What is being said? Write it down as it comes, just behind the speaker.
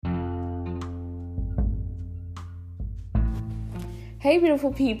Hey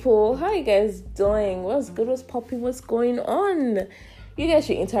beautiful people, how you guys doing? What's good? What's popping? What's going on? You guys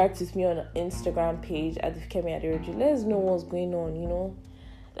should interact with me on the Instagram page at the Kemi Aderoju. Let us know what's going on,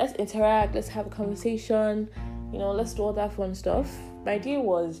 Let's interact, let's have a conversation, let's do all that fun stuff. My day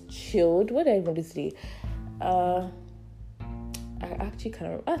was chilled. What did I even do today? I actually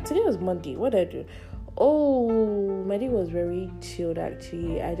can't remember. Today was Monday. What did I do? Oh, my day was very chilled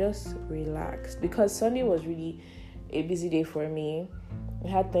actually. I just relaxed because Sunday was really a busy day for me. We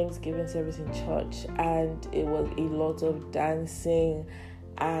had Thanksgiving service in church and it was a lot of dancing,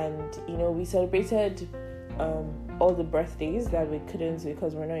 and we celebrated all the birthdays that we couldn't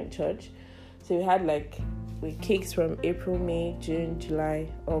because we're not in church. So we had cakes from April, May, June, July,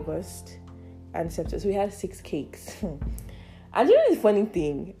 August and September. So we had 6 cakes. And the funny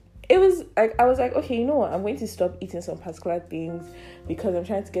thing, it was like, I was like, okay, you know what? I'm going to stop eating some particular things because I'm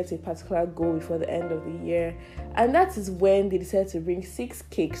trying to get to a particular goal before the end of the year. And that is when they decided to bring 6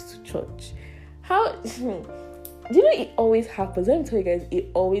 cakes to church. How? Do you know it always happens? Let me tell you guys,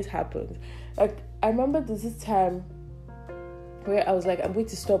 it always happens. Like, I remember this time where I was like, I'm going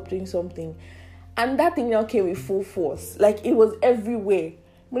to stop doing something. And that thing now came with full force. Like, it was everywhere.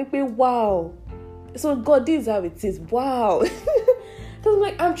 Wow. So God, this is how it is. Wow.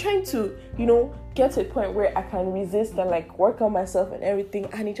 Because I'm trying to, get to a point where I can resist and work on myself and everything,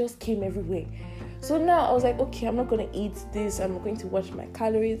 and it just came everywhere. So now I was like, okay, I'm not going to eat this. I'm going to watch my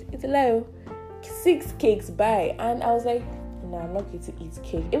calories. It's a lie. 6 cakes, bye. And I was like, nah, I'm not going to eat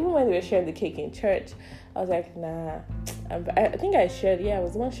cake. Even when they were sharing the cake in church, I was like, nah. I think I shared, I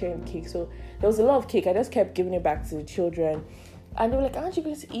was the one sharing the cake. So there was a lot of cake. I just kept giving it back to the children. And they were like, aren't you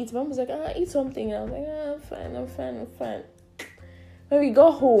going to eat? Mom was like, eat something. And I was like, I'm fine. When we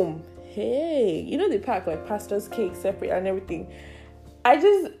got home, hey, they pack pastor's cake separate and everything.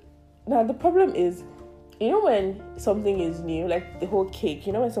 Now the problem is, when something is new, like the whole cake,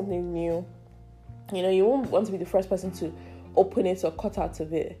 when something's new, you won't want to be the first person to open it or cut out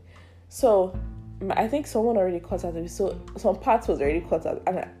of it. So I think someone already cut out of it. So some parts was already cut out,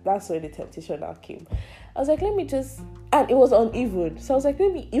 and that's where the temptation now came. I was like, and it was uneven. So I was like,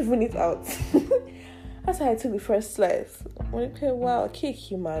 let me even it out. That's how I took the first slice. Okay, wow, cake,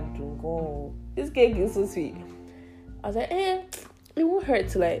 this cake is so sweet. I was like, it won't hurt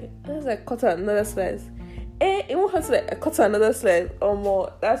to cut out another slice. It won't hurt to cut out another slice or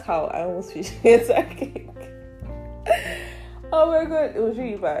more. That's how I almost finished that cake. Oh my god, it was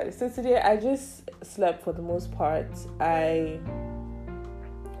really bad. So today I just slept for the most part.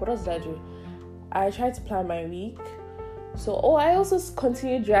 What else did I do? I tried to plan my week. So, I also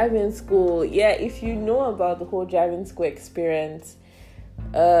continued driving school. Yeah, if you know about the whole driving school experience,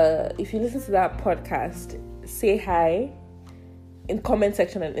 if you listen to that podcast, say hi in the comment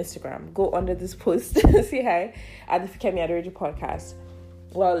section on Instagram. Go under this post, say hi at the Kemi Aderoju podcast.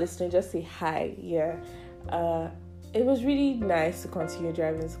 While listening, just say hi. Yeah, it was really nice to continue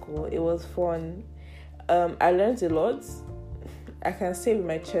driving school. It was fun. I learned a lot. I can say with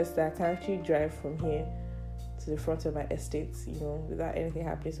my chest that I can actually drive from here to the front of my estate, without anything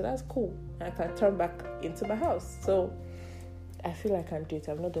happening. So that's cool. I can turn back into my house. So I feel like I can do it.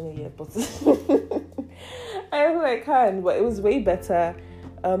 I've not done it yet, but I feel like I can. But it was way better.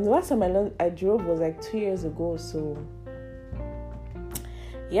 The last time I drove was 2 years ago. So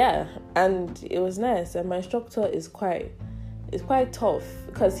yeah, and it was nice. And my instructor is quite tough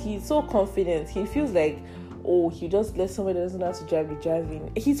because he's so confident. He feels like, he just let somebody that doesn't know how to drive be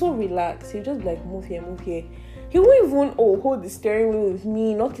driving. He's so relaxed. He'll just move here, move here. He won't even hold the steering wheel with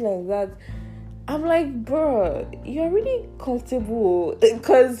me, nothing like that. I'm like, bro, you're really comfortable.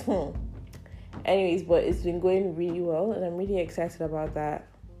 Because, anyways, but it's been going really well, and I'm really excited about that.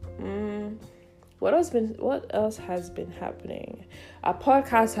 What else has been happening? Our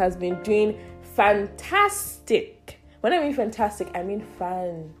podcast has been doing fantastic. When I mean fantastic, I mean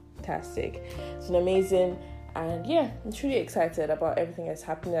fantastic. It's been amazing. And yeah, I'm truly excited about everything that's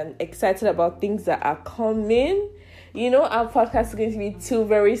happening and excited about things that are coming. Our podcast is going to be 2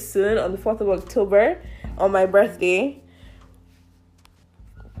 very soon on the 4th of October on my birthday.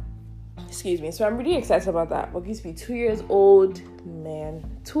 Excuse me. So I'm really excited about that. We're going to be 2 years old.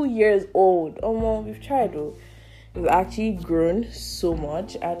 Man, 2 years old. We've tried though. We've actually grown so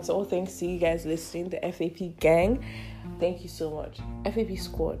much. And it's all thanks to you guys listening, the FAP gang. Thank you so much. FAP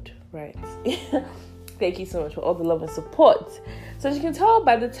squad, right? Thank you so much for all the love and support. So as you can tell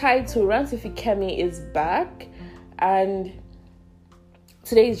by the title, Rantifi Kemi is back, and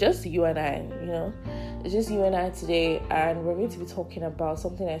today is just you and I, It's just you and I today, and we're going to be talking about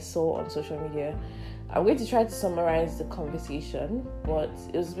something I saw on social media. I'm going to try to summarize the conversation, but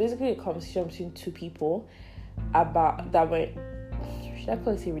it was basically a conversation between 2 people about that were should I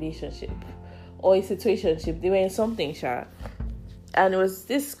call it a relationship or a situationship? They were in something, sha. And it was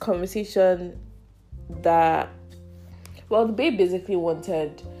this conversation that, well, the babe basically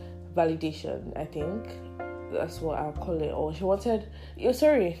wanted validation, I think. That's what I'll call it. Or she wanted,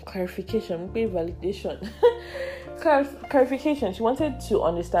 clarification, babe validation. Clarification. She wanted to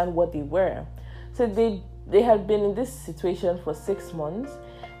understand what they were. So they had been in this situation for 6 months,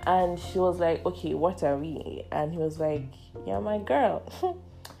 and she was like, okay, what are we? And he was like, yeah, my girl.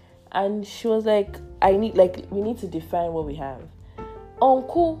 And she was like, we need to define what we have.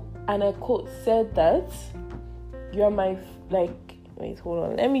 Uncle, and I quote, said that you're my, wait, hold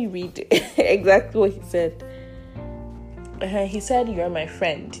on, let me read exactly what he said. He said, you're my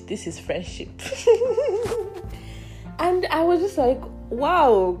friend. This is friendship. And I was just like,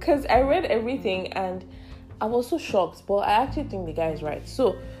 wow, because I read everything and I was so shocked, but I actually think the guy is right.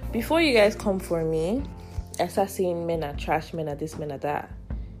 So before you guys come for me and start saying men are trash, men are this, men are that,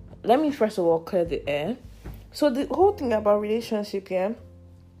 let me first of all clear the air. So the whole thing about relationship here,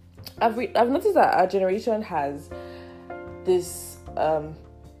 I've noticed that our generation has this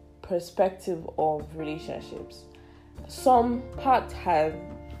perspective of relationships. Some parts have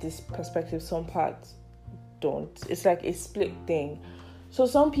this perspective, some parts don't. It's like a split thing. So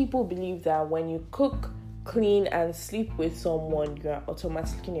some people believe that when you cook, clean, and sleep with someone, you're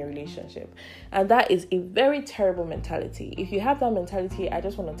automatically in a relationship. And that is a very terrible mentality. If you have that mentality, I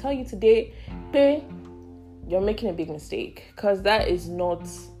just want to tell you today, babe, you're making a big mistake, because that is not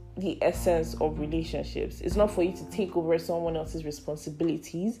the essence of relationships. It's not for you to take over someone else's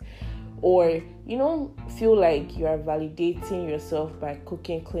responsibilities, or feel like you are validating yourself by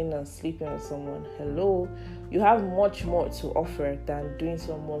cooking, cleaning, and sleeping with someone. Hello, you have much more to offer than doing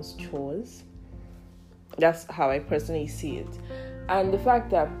someone's chores. That's how I personally see it. And the fact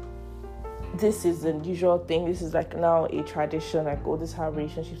that this is an unusual thing, this is like now a tradition, like, oh, this is how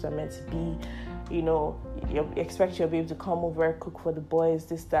relationships are meant to be. You expect your babe to come over, cook for the boys,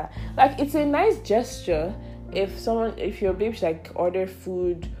 this, that. Like, it's a nice gesture if your babe should like order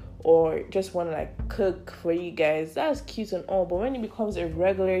food or just want to like cook for you guys. That's cute and all, but when it becomes a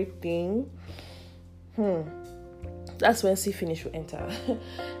regular thing, that's when see finish will enter.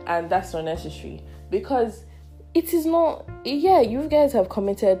 And that's not necessary, because it is not, you guys have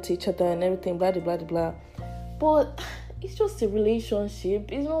committed to each other and everything, blah blah blah blah, but it's just a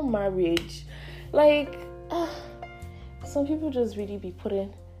relationship. It's not marriage. Like, some people just really be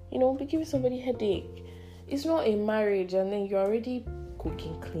putting, be giving somebody headache. It's not a marriage, and then you're already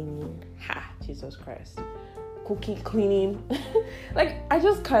cooking, cleaning. Jesus Christ. Cooking, cleaning. Like, I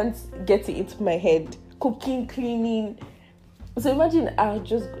just can't get it into my head. Cooking, cleaning. So imagine,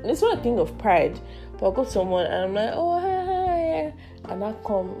 it's not a thing of pride, but I'll go to someone and I'm like, oh, hi, and I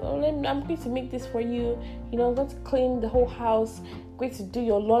come, I'm going to make this for you. I'm going to clean the whole house. I'm going to do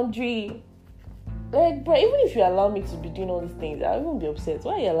your laundry. Like, but even if you allow me to be doing all these things, I won't be upset.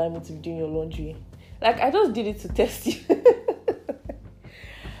 Why are you allowing me to be doing your laundry? Like, I just did it to test you.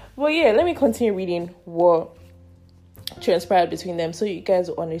 But yeah, let me continue reading what transpired between them so you guys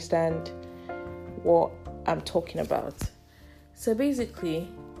will understand what I'm talking about. So basically,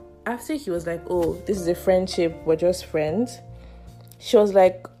 after he was like, oh, this is a friendship, we're just friends, she was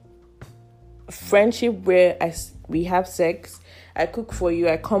like, friendship where we have sex, I cook for you,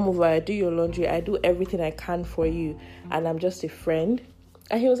 I come over, I do your laundry, I do everything I can for you, and I'm just a friend.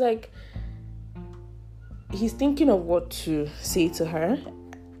 And he was like, he's thinking of what to say to her.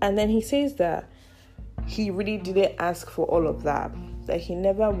 And then he says that he really didn't ask for all of that. That he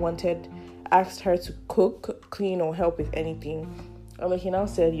never asked her to cook, clean, or help with anything. And he now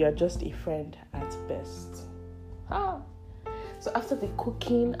said, you're just a friend at best. So after the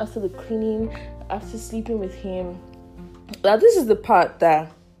cooking, after the cleaning, after sleeping with him, now this is the part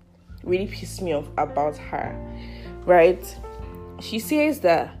that really pissed me off about her, right? She says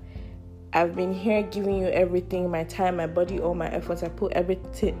that I've been here giving you everything, my time, my body, all my efforts. I put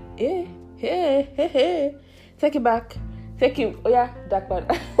everything. Take it back. Take it. Oh yeah, dark man.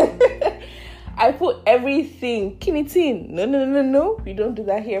 I put everything. Kinitin. No. We don't do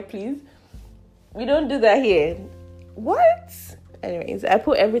that here, please. We don't do that here. What? Anyways, I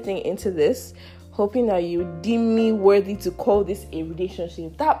put everything into this, hoping that you deem me worthy to call this a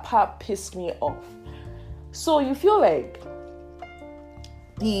relationship. That part pissed me off. So you feel like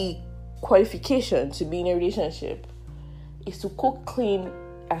the qualification to be in a relationship is to cook, clean,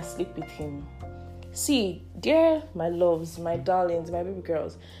 and sleep with him. See, dear my loves, my darlings, my baby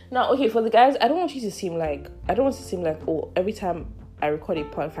girls. Now, okay, for the guys, I don't want to seem like, oh, every time I record a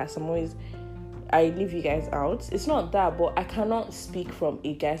podcast, I leave you guys out. It's not that, but I cannot speak from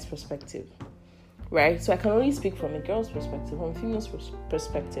a guy's perspective, right? So I can only speak from a girl's perspective, from a female's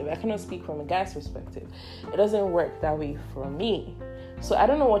perspective. I cannot speak from a guy's perspective. It doesn't work that way for me. So I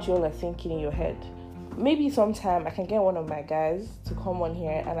don't know what you all are thinking in your head. Maybe sometime I can get one of my guys to come on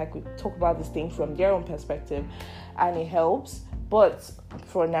here and I could talk about this thing from their own perspective, and it helps. But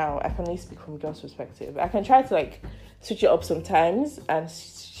for now, I can only speak from a girl's perspective. I can try to like switch it up sometimes and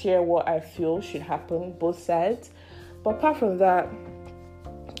share what I feel should happen, both sides. But apart from that,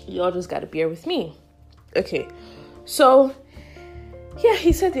 y'all just gotta bear with me. Okay, so yeah,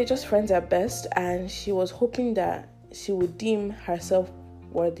 he said they're just friends at best, and she was hoping that she would deem herself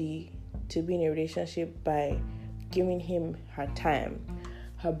worthy to be in a relationship by giving him her time,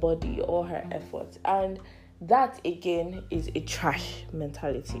 her body, all her efforts. And that again is a trash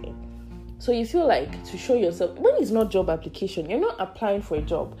mentality. So you feel like to show yourself, when it's not job application, you're not applying for a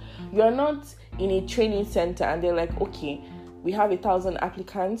job, you're not in a training center and they're like, okay, we have 1,000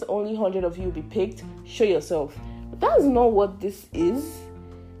 applicants, only 100 of you will be picked, show yourself. But that's not what this is.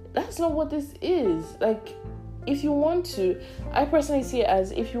 That's not what this is. Like, if you want to, I personally see it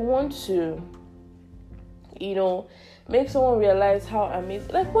as, if you want to, make someone realize how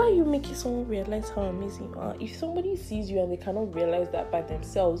amazing, like, why are you making someone realize how amazing you are? If somebody sees you and they cannot realize that by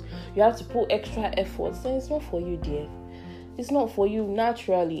themselves, you have to put extra efforts, then it's not for you, dear. It's not for you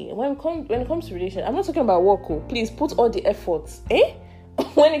naturally. When it comes to relation, I'm not talking about work. Please put all the efforts.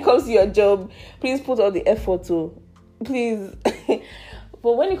 When it comes to your job, please put all the effort. Please.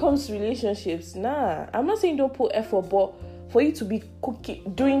 But when it comes to relationships, nah. I'm not saying don't put effort, but for you to be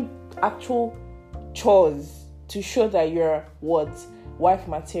doing actual chores to show that you're wife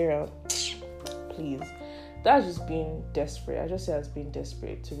material. Please. That's just being desperate. I just say it's being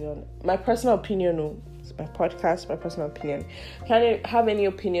desperate, to be honest. My personal opinion, it's my podcast, my personal opinion. If you have any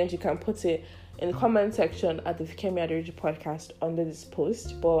opinions, you can put it in the comment section at the Fikemi Aderoju podcast under this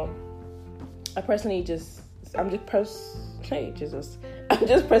post. But I personally I'm just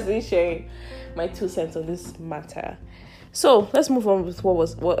personally sharing my 2 cents on this matter. So let's move on with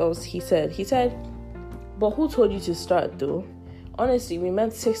what else he said. He said, but who told you to start though? Honestly, we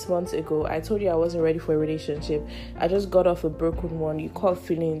met 6 months ago. I told you I wasn't ready for a relationship. I just got off a broken one. You caught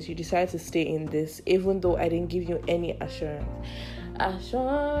feelings. You decided to stay in this, even though I didn't give you any assurance.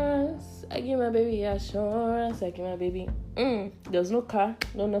 Assurance. I give my baby assurance. I give my baby. There was no car,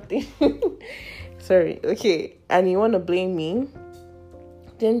 no nothing. Sorry. Okay. And you want to blame me?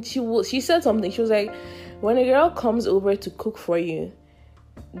 Then she said something. She was like, when a girl comes over to cook for you,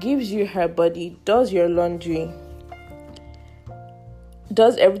 gives you her body, does your laundry,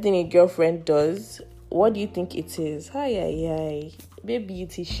 does everything a girlfriend does, what do you think it is? Hi. Baby,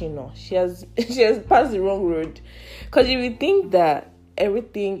 it is Shino. She has passed the wrong road. Because if you think that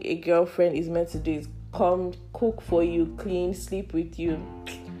everything a girlfriend is meant to do is come, cook for you, clean, sleep with you,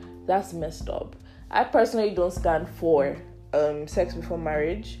 that's messed up. I personally don't stand for sex before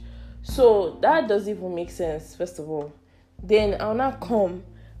marriage. So that doesn't even make sense, first of all. Then I'll not come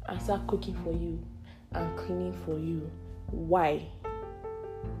and start cooking for you and cleaning for you. Why?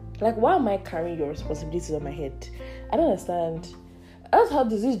 Like, why am I carrying your responsibilities on my head? I don't understand. That's how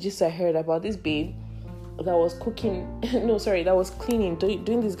this gist I heard about this babe that was cooking. That was cleaning,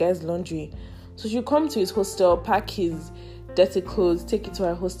 doing this guy's laundry. So she'll come to his hostel, pack his dirty clothes, take it to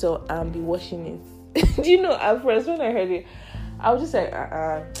her hostel, and be washing it. Do you know, at first when I heard it, I was just like,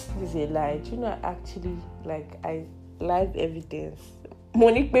 this is a lie. Do you know, actually, like, I live evidence.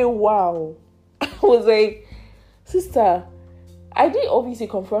 Monique, wow. I was like, sister, I didn't obviously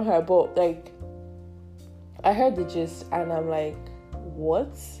confront her, but like, I heard the gist and I'm like,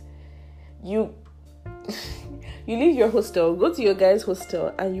 what? You leave your hostel, go to your guy's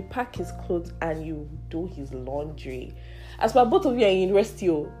hostel, and you pack his clothes and you do his laundry. As per both of you are in university,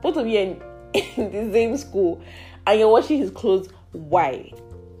 both of you are in the same school, and you're washing his clothes. Why?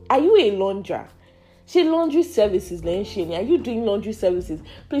 Are you a laundrer? She laundry services, Lenshini. Are you doing laundry services?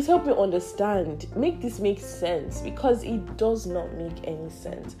 Please help me understand. Make this make sense, because it does not make any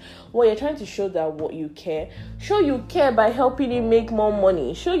sense. Well, you're trying to show that what you care. Show you care by helping him make more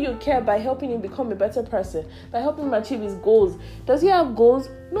money. Show you care by helping him become a better person. By helping him achieve his goals. Does he have goals?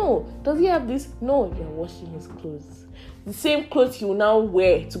 No. Does he have this? No. You're washing his clothes. The same clothes he will now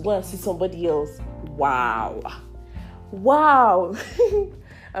wear to go and see somebody else. Wow.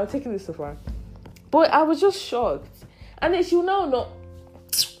 I'm taking this so far. But I was just shocked. And then she will now know.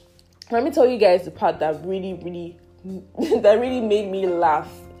 Let me tell you guys the part that really made me laugh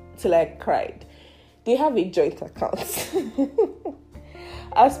till I cried. They have a joint account.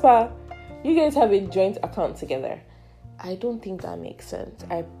 As per, you guys have a joint account together. I don't think that makes sense.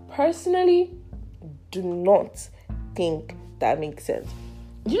 I personally do not think that makes sense.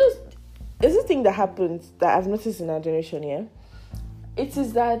 It's this thing that happens that I've noticed in our generation, yeah? It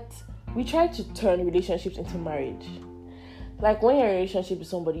is that we try to turn relationships into marriage. Like when you're in a relationship with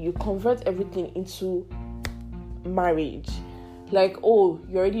somebody, you convert everything into marriage. Like, oh,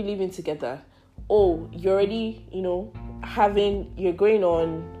 you're already living together. Oh, you're already, you're going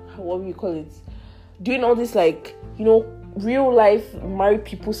on, what do you call it? Doing all this, like, real life married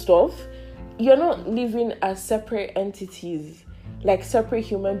people stuff. You're not living as separate entities, like separate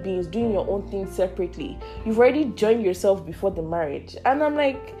human beings, doing your own thing separately. You've already joined yourself before the marriage. And I'm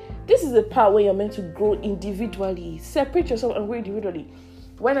like, this is the part where you're meant to grow individually. Separate yourself and grow individually.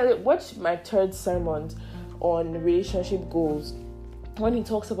 When I watched my third sermon on relationship goals, when he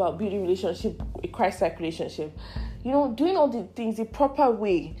talks about building relationship, a Christ-like relationship, doing all the things the proper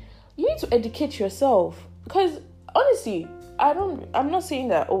way, you need to educate yourself. Because honestly, I'm not saying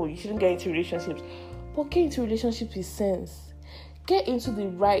that, you shouldn't get into relationships, but get into relationships with sense. Get into the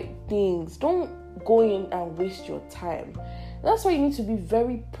right things. Don't go in and waste your time. That's why you need to be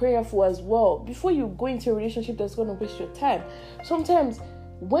very prayerful as well. Before you go into a relationship that's going to waste your time. Sometimes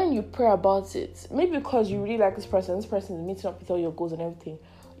when you pray about it, maybe because you really like this person is meeting up with all your goals and everything,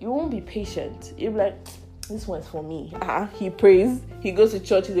 you won't be patient. You'll be like, this one's for me. He prays, he goes to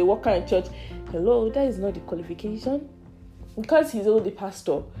church, he's a worker in church. Hello, that is not the qualification. Because he's only the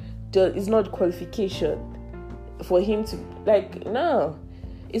pastor, it's not the qualification for him to, no.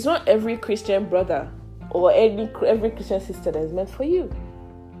 It's not every Christian brother or every Christian sister that is meant for you.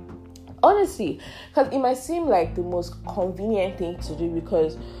 Honestly, because it might seem like the most convenient thing to do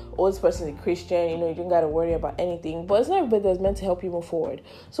because this person is a Christian, you don't got to worry about anything. But it's not everybody that's meant to help you move forward.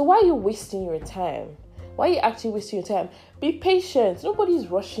 So why are you wasting your time? Why are you actually wasting your time? Be patient. Nobody's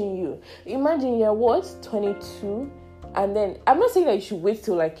rushing you. Imagine you're 22, and then I'm not saying that you should wait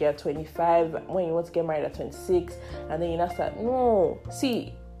till you're 25 when you want to get married at 26, and then you not start. No.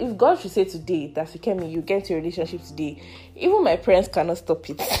 See, if God should say today that you get into a relationship today, even my parents cannot stop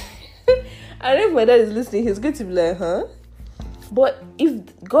it. And if my dad is listening, he's going to be like, huh? But if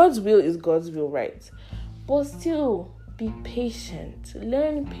God's will is God's will, right? But still, be patient.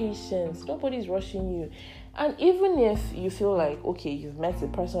 Learn patience. Nobody's rushing you. And even if you feel like, okay, you've met the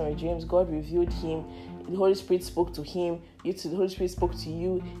person of your dreams, God revealed him, the Holy Spirit spoke to him, the Holy Spirit spoke to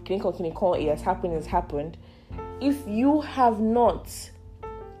you, it has happened. If you have not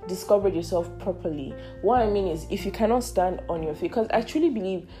discovered yourself properly, what I mean is, if you cannot stand on your feet, because I truly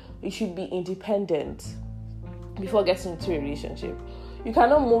believe you should be independent before getting into a relationship. You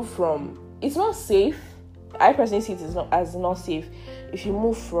cannot move from, it's not safe. I personally see it as not safe if you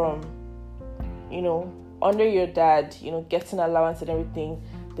move from, under your dad, getting allowance and everything,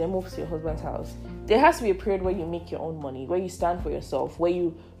 then move to your husband's house. There has to be a period where you make your own money, where you stand for yourself, where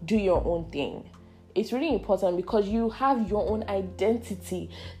you do your own thing. It's really important because you have your own identity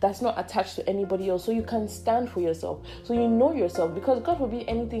that's not attached to anybody else. So you can stand for yourself. So you know yourself. Because God forbid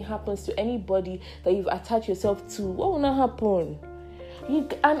anything happens to anybody that you've attached yourself to, what will not happen?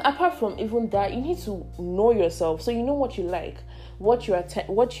 And apart from even that, you need to know yourself. So you know what you like, what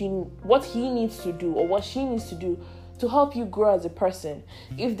he needs to do or what she needs to do to help you grow as a person.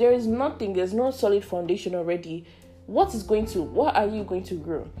 If there is nothing, there's no solid foundation already, what are you going to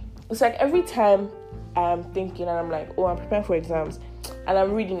grow? It's like every time I'm thinking and I'm like, I'm preparing for exams and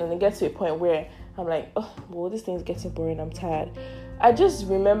I'm reading and it gets to a point where I'm like, this thing's getting boring, I'm tired. I just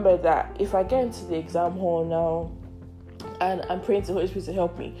remember that if I get into the exam hall now and I'm praying to the Holy Spirit to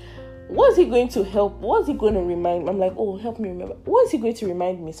help me, what is he going to help? What is he going to remind me? I'm like, help me remember. What is he going to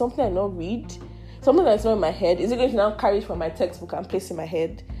remind me? Something I not read? Something that's not in my head? Is he going to now carry it from my textbook and place it in my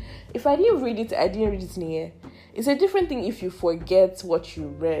head? If I didn't read it, I didn't read it in here. It's a different thing if you forget what you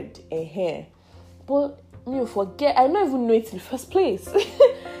read in here. But you forget, I don't even know it in the first place.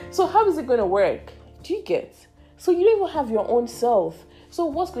 So how is it going to work? Do you get? So you don't even have your own self. So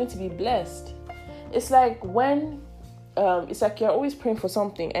what's going to be blessed? It's like when, it's like you're always praying for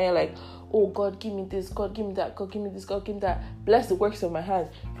something and you're like, God, give me this, God, give me that, God, give me this, God, give me that. Bless the works of my hands.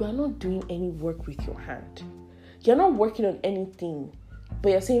 You are not doing any work with your hand. You're not working on anything,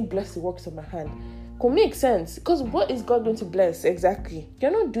 but you're saying, bless the works of my hand. Could make sense, because what is God going to bless exactly?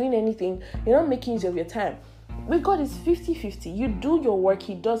 You're not doing anything. You're not making use of your time. With God, it's 50-50. You do your work,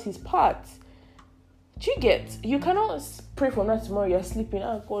 he does his part. Do you get? You cannot pray from that tomorrow. You're sleeping.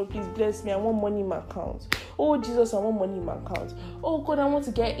 God, please bless me. I want money in my account. Jesus, I want money in my account. God, I want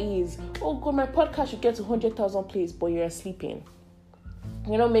to get A's. God, my podcast should get to 100,000 plays, but you're sleeping.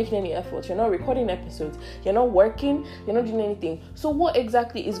 You're not making any efforts. You're not recording episodes. You're not working. You're not doing anything. So what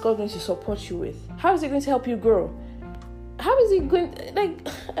exactly is God going to support you with? How is it going to help you grow? How is it going to,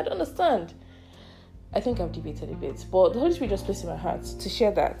 I don't understand. I think I've debated a bit, but the Holy Spirit just placed in my heart to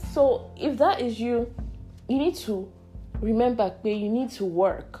share that. So if that is you, you need to remember that you need to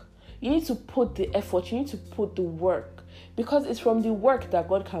work. You need to put the effort. You need to put the work. Because it's from the work that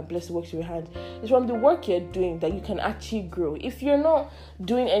God can bless the works of your hand. It's from the work you're doing that you can actually grow. If you're not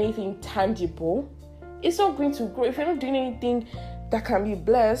doing anything tangible, it's not going to grow. If you're not doing anything that can be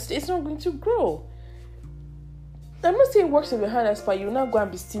blessed, it's not going to grow. I'm not saying works of your hand as far you'll not go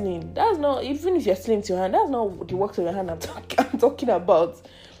and be stealing. That's not, even if you're stealing to your hand, that's not the works of your hand I'm talking about.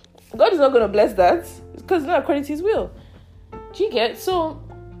 God is not going to bless that because it's not according to his will. Do you get? So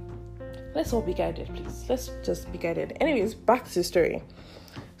let's all be guided, please. Let's just be guided. Anyways, back to the story.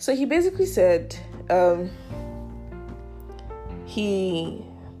 So he basically said,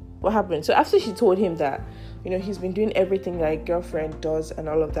 what happened? So after she told him that, he's been doing everything that a girlfriend does and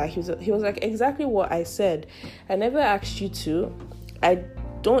all of that, he was like, exactly what I said. I never asked you to. I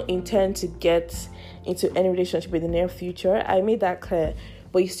don't intend to get into any relationship in the near future. I made that clear.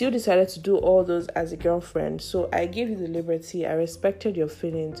 But you still decided to do all those as a girlfriend. So I gave you the liberty. I respected your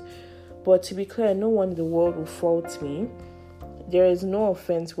feelings. But to be clear, no one in the world will fault me. There is no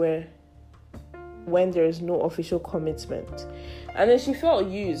offense when there is no official commitment. And then she felt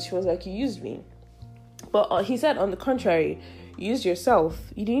used. She was like, you used me. But he said, on the contrary, you used yourself.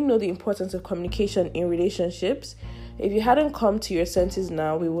 You didn't know the importance of communication in relationships. If you hadn't come to your senses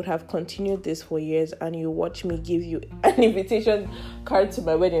now, we would have continued this for years, and you watch me give you an invitation card to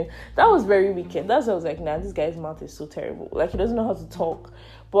my wedding. That was very wicked. That's why I was like, nah, this guy's mouth is so terrible. Like, he doesn't know how to talk.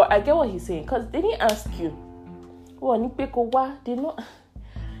 But I get what he's saying, because they didn't ask you.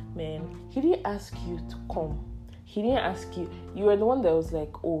 Man, he didn't ask you to come. He didn't ask you. You were the one that was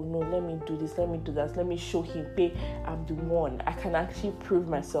like, oh no, let me do this, let me do that, let me show him, hey, I'm the one. I can actually prove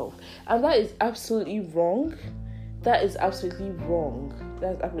myself. And that is absolutely wrong. That is absolutely wrong.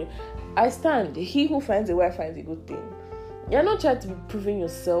 I stand. He who finds a wife finds a good thing. You're not trying to be proving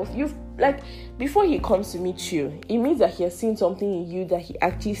yourself. Before he comes to meet you, it means that he has seen something in you that he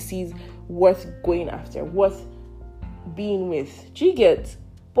actually sees worth going after, worth being with. Do you get?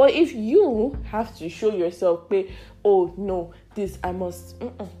 But if you have to show yourself, oh no, this I must.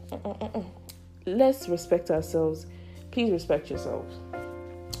 Let's respect ourselves. Please respect yourselves.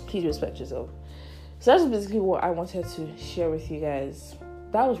 Please respect yourself. So that's basically what I wanted to share with you guys.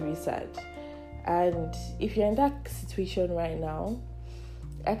 That was really sad. And if you're in that situation right now,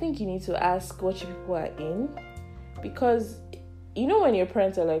 I think you need to ask what your people are in. Because, when your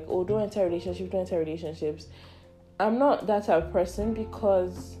parents are like, oh, don't enter relationships. I'm not that type of person,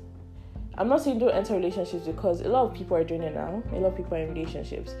 because I'm not saying don't enter relationships, because a lot of people are doing it now. A lot of people are in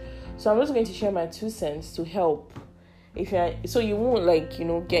relationships. So I'm just going to share my 2 cents to help. So you won't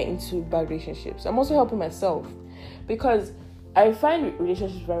get into bad relationships. I'm also helping myself, because I find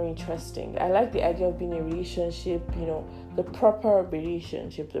relationships very interesting. I like the idea of being in a relationship, the proper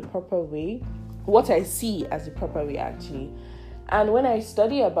relationship, the proper way, what I see as the proper way actually. And when I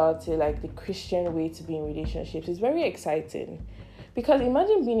study about it, like the Christian way to be in relationships, it's very exciting. Because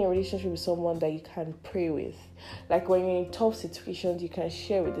imagine being in a relationship with someone that you can pray with. Like when you're in tough situations, you can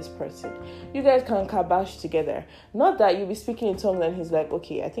share with this person. You guys can kabash together. Not that you'll be speaking in tongues and he's like,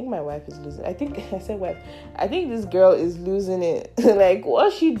 okay, I think my wife is losing. I think this girl is losing it. Like,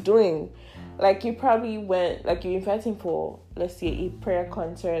 what's she doing? Like, you probably went, like you invite him for, let's say, a prayer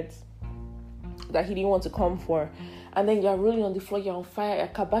concert that he didn't want to come for. And then you're rolling on the floor, you're on fire, you're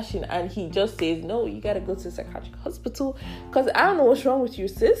kabashing, and he just says, no, you gotta go to a psychiatric hospital, because I don't know what's wrong with you,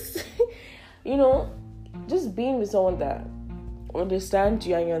 sis. Just being with someone that understands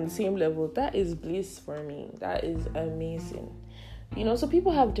you and you're on the same level, that is bliss for me. That is amazing. So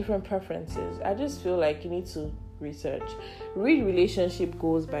people have different preferences. I just feel like you need to research. Read Relationship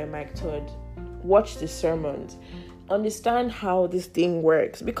Goals by Mike Todd. Watch the sermons. Understand how this thing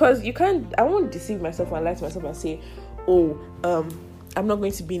works, because I won't deceive myself and lie to myself and say, I'm not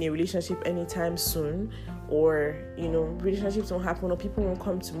going to be in a relationship anytime soon, or relationships won't happen, or people won't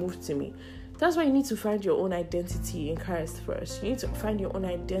come to move to me. That's why you need to find your own identity in Christ first. You need to find your own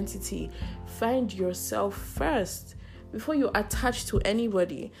identity. Find yourself first before you attach to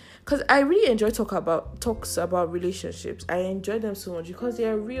anybody. Because I really enjoy talks about relationships. I enjoy them so much because they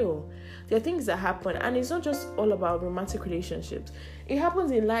are real. There are things that happen, and it's not just all about romantic relationships. It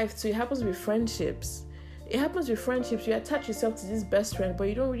happens in life too. It happens with friendships. You attach yourself to this best friend, but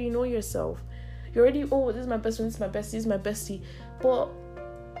you don't really know yourself. You're already, this is my best friend, this is my bestie, this is my bestie. But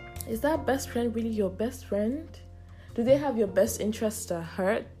is that best friend really your best friend? Do they have your best interests at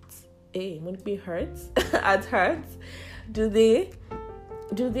heart? Wouldn't it be hurt? At heart? Do they?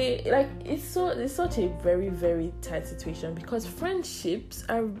 do they like it's such a very, very tight situation, because friendships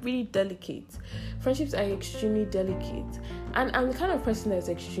are really delicate. Friendships are extremely delicate, and I'm the kind of person that's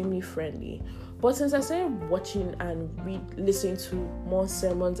extremely friendly. But since I started watching and listening to more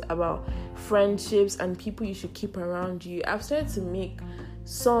sermons about friendships and people you should keep around you, I've started to make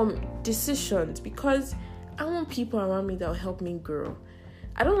some decisions, because I want people around me that will help me grow.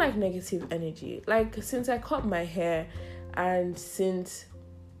 I don't like negative energy. Like, since I cut my hair, and since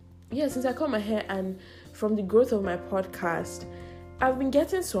I cut my hair, and from the growth of my podcast, I've been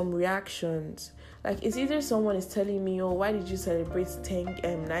getting some reactions. Like, it's either someone is telling me, oh, why did you celebrate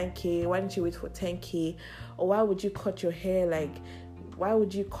 9K? Why didn't you wait for 10K? Or why would you cut your hair? Like, why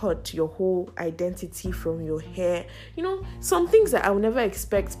would you cut your whole identity from your hair? You know, some things that I would never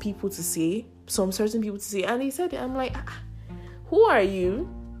expect people to say, some certain people to say. And they said it. I'm like, who are you?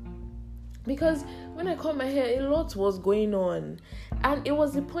 Because when I cut my hair, a lot was going on. And it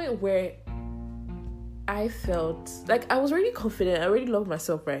was the point where I felt like I was really confident. I really loved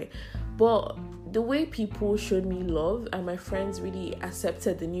myself, right? But the way people showed me love and my friends really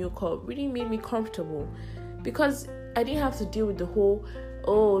accepted the new cut really made me comfortable, because I didn't have to deal with the whole,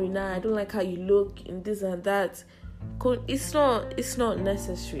 I don't like how you look and this and that. It's not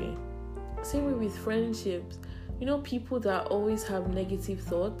necessary. Same way with friendships. You know, people that always have negative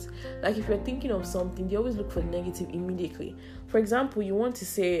thoughts, like if you're thinking of something, they always look for negative immediately. For example, you want to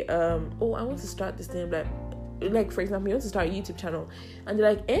say, I want to start this thing, like for example, you want to start a YouTube channel, and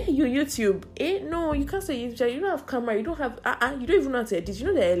they're like, you YouTube, no, you can't say YouTube channel, you don't have camera, you don't have, you don't even know how to edit, you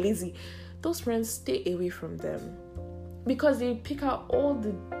know they're lazy. Those friends, stay away from them, because they pick out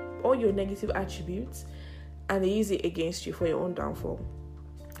all your negative attributes, and they use it against you for your own downfall.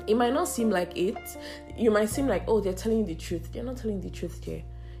 It might not seem like it. You might seem like, they're telling you the truth. They're not telling you the truth here.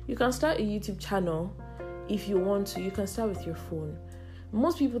 You can start a YouTube channel if you want to. You can start with your phone.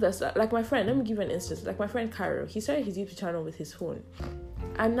 Most people that start, like my friend, let me give you an instance. Like my friend Cairo, he started his YouTube channel with his phone.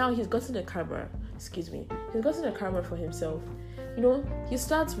 And now he's gotten a camera. He's gotten a camera for himself. You know, he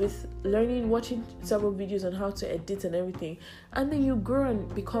starts with learning, watching several videos on how to edit and everything, and then you grow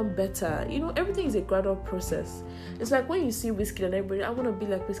and become better. You know, everything is a gradual process. It's like when you see Wizkid and everybody, I want to be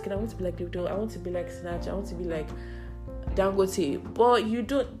like Wizkid, I want to be like Davido, I want to be like Sinach, I want to be like Dangote. But you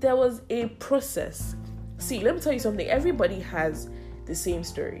don't. There was a process. See, let me tell you something. Everybody has the same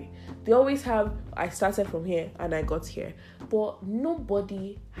story. They always have, I started from here and I got here. But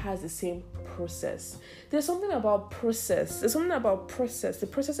nobody has the same process. There's something about process. The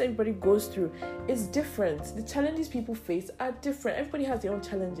process everybody goes through is different. The challenges people face are different. Everybody has their own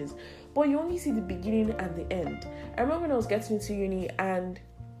challenges. But you only see the beginning and the end. I remember when I was getting into uni, and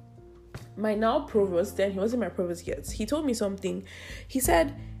my now provost, then he wasn't my provost yet, he told me something. He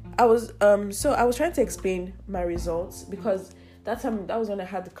said, I was trying to explain my results, because that was when I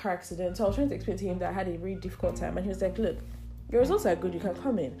had the car accident. So I was trying to explain to him that I had a really difficult time, and he was like, look, your results are good, you can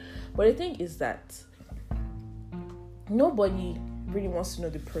come in. But the thing is that nobody really wants to know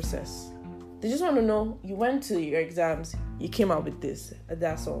the process. They just want to know you went to your exams, you came out with this, and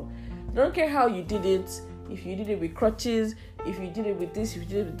that's all. They don't care how you did it, if you did it with crutches, if you did it with this, if you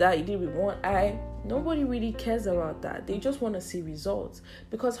did it with that, you did it with one eye. Nobody really cares about that. They just want to see results.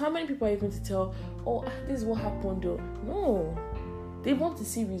 Because how many people are even to tell, this is what happened though? No. They want to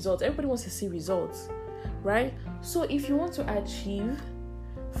see results. Everybody wants to see results, right? So if you want to achieve,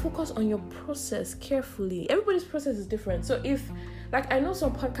 focus on your process carefully. Everybody's process is different. So if, like, I know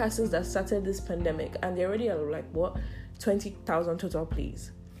some podcasters that started this pandemic and they already are like, 20,000 total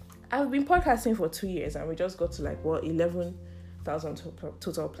plays. I've been podcasting for 2 years and we just got to 11,000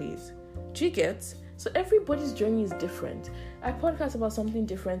 total plays. Do you get? So everybody's journey is different. I podcast about something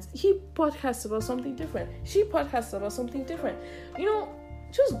different. He podcasts about something different. She podcasts about something different. You know,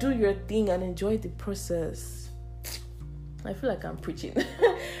 just do your thing and enjoy the process. I feel like I'm preaching.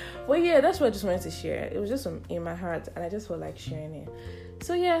 But yeah, that's what I just wanted to share. It was just in my heart and I just felt like sharing it.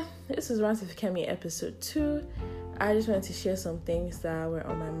 So yeah, this is Rant with Kemi episode 2. I just wanted to share some things that were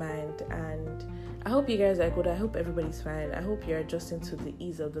on my mind, and I hope you guys are good. I hope everybody's fine. I hope you're adjusting to the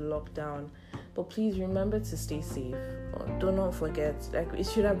ease of the lockdown. But please remember to stay safe. Do not forget, it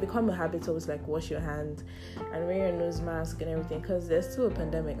should have become a habit to always wash your hands and wear your nose mask and everything, because there's still a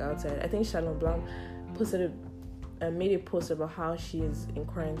pandemic outside. I think Shalom Blanc made a post about how she is in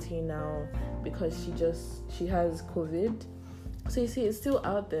quarantine now because she has COVID. So you see, it's still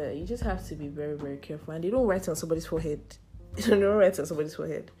out there. You just have to be very, very careful. And they don't write on somebody's forehead. You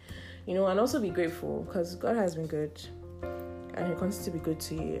know, and also be grateful, because God has been good and He continues to be good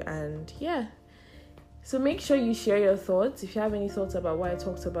to you. And yeah, so make sure you share your thoughts. If you have any thoughts about what I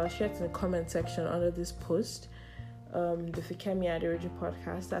talked about, share it in the comment section under this post. the Fikemi Aderoju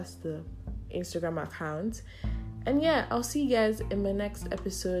podcast. That's the Instagram account. And yeah, I'll see you guys in my next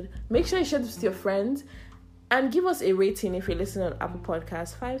episode. Make sure you share this with your friends and give us a rating if you're listening on Apple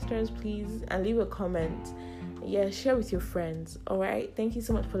Podcasts. 5 stars, please, and leave a comment. Yeah, share with your friends. All right, thank you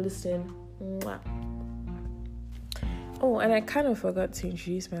so much for listening. Mwah. Oh, and I kind of forgot to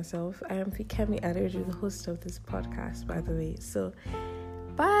introduce myself. I am Fikemi Aderoju, the host of this podcast, by the way. So,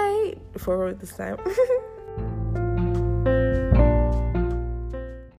 bye for this time.